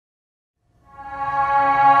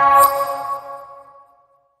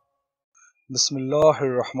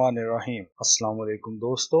बिस्मिल्लाहिर्रहमानिर्रहीम। अस्सलाम वालेकुम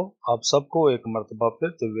दोस्तों, आप सबको एक मरतबा फिर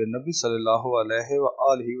TIB-E-NABVI सल्लल्लाहु अलैहि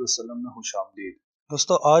वसल्लम में खुशामदीद।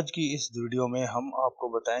 दोस्तों, आज की इस वीडियो में हम आपको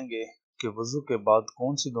बताएंगे कि वज़ू के बाद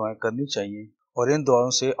कौन सी दुआएं करनी चाहिए और इन दुआओं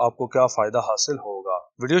से आपको क्या फ़ायदा हासिल होगा।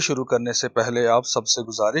 वीडियो शुरू करने से पहले आप सबसे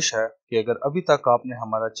गुजारिश है कि अगर अभी तक आपने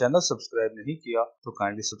हमारा चैनल सब्सक्राइब नहीं किया तो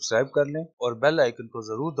काइंडली सब्सक्राइब कर लें और बेल आइकन को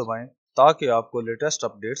ज़रूर दबाएं ताकि आपको लेटेस्ट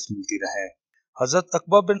अपडेट्स मिलती रहें। हजरत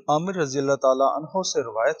अकबा बिन आमिर रजी अल्लाह ताला अन्हो से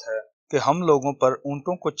रवायत है कि हम लोगों पर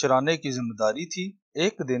ऊँटों को चराने की जिम्मेदारी थी।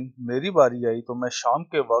 एक दिन मेरी बारी आई तो मैं शाम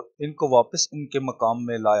के वक्त इनको वापस इनके मकाम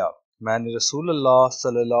में लाया। मैंने रसूलुल्लाह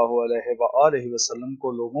सल्लल्लाहु अलैहि वसल्लम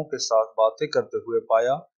को लोगों के साथ बातें करते हुए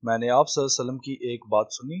पाया। मैंने आप सल्लल्लाहु अलैहि वसल्लम की एक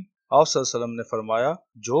बात सुनी। आप सल्लल्लाहु अलैहि वसल्लम ने फरमाया,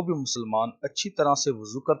 जो भी मुसलमान अच्छी तरह से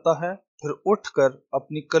वुजू करता है फिर उठकर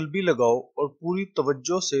अपनी कल्बी लगाओ और पूरी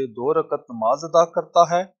तवज्जो से 2 रकत नमाज अदा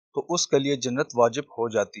करता है तो उसके लिए जन्नत वाजिब हो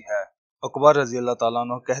जाती है। अकबर रजी अल्लाह ताला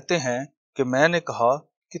अन्हु कहते हैं कि मैंने कहा,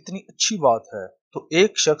 कितनी अच्छी बात है। तो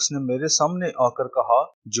एक शख्स ने मेरे सामने आकर कहा,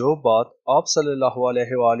 जो बात आप सल्लल्लाहु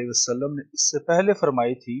अलैहि वसल्लम ने इससे पहले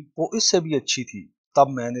फरमाई थी वो इससे भी अच्छी थी।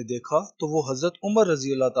 तब मैंने देखा तो वो हजरत उमर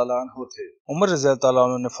रजी अल्लाह ताला अन्हु थे। उमर रजी अल्लाह ताला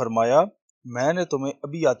अन्हु ने फरमाया, मैंने तुम्हें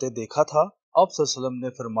अभी आते देखा था। आप सल्लल्लाहु अलैहि वसल्लम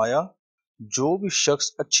ने फरमाया, जो भी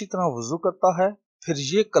शख्स अच्छी तरह वुजू करता है फिर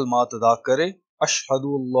ये कलमात अदा करे,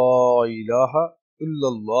 अशहदु अल्ला इलाहा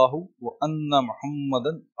इल्लल्लाहु व अन्ना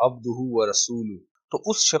मुहम्मदन अब्दुहु व रसूलुहु, तो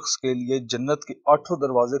उस शख्स के लिए जन्नत के 8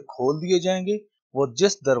 दरवाजे खोल दिए जाएंगे। वो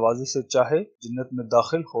जिस दरवाजे से चाहे जन्नत में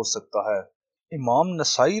दाखिल हो सकता है। इमाम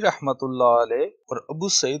नसाई रहमतुल्लाह अलैह और अबू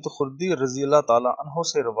सईद खुर्दी रजी अल्लाह ताला अन्हो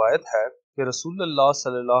से रवायत है कि रसूलुल्लाह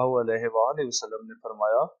सल्लल्लाहु अलैहि वसल्लम ने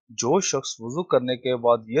फरमाया, जो शख्स वुजू करने के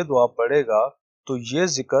बाद ये दुआ पढ़ेगा तो ये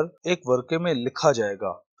जिक्र एक वर्के में लिखा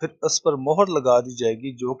जाएगा, फिर इस पर मोहर लगा दी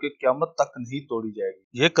जाएगी जो कि क़यामत तक नहीं तोड़ी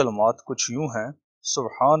जाएगी। ये कलमात कुछ यूं हैं,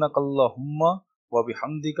 सुब्हानकल्लाहुम्मा व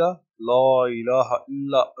बिहम्दिका ला इलाहा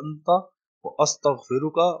इल्ला अंता व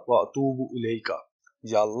अस्तगफिरुका व अतूबु इलैका।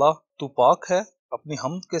 या अल्लाह, तू पाक है, अपनी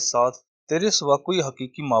हम्द के साथ तेरे सिवा कोई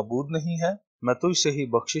हकीकी माबूद नहीं है, मैं तुझसे ही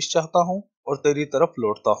बख्शिश चाहता हूँ और तेरी तरफ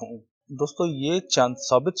लौटता हूँ। दोस्तों, ये चंद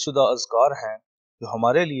साबित शुदा अज़कार हैं जो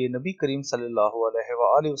हमारे लिए नबी करीम सल्लल्लाहु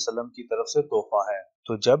अलैहि वसल्लम की तरफ से तोहफा है।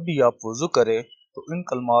 तो जब भी आप वुजू करें तो इन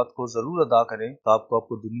कलमात को जरूर अदा करें ताकि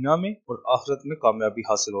आपको दुनिया में और आखिरत में कामयाबी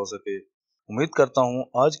हासिल हो सके। उम्मीद करता हूँ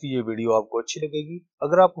आज की ये वीडियो आपको अच्छी लगेगी।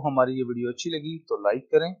 अगर आपको हमारी ये वीडियो अच्छी लगी तो लाइक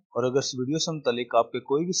करें और अगर इस वीडियो से मुतालिक आपके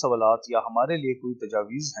कोई भी सवालात या हमारे लिए कोई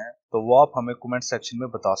तजावीज़ हैं तो वो आप हमें कमेंट सेक्शन में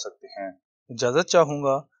बता सकते हैं। इजाज़त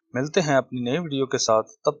चाहूँगा, मिलते हैं अपनी नई वीडियो के साथ,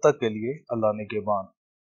 तब तक के लिए अल्लाह निगहबान।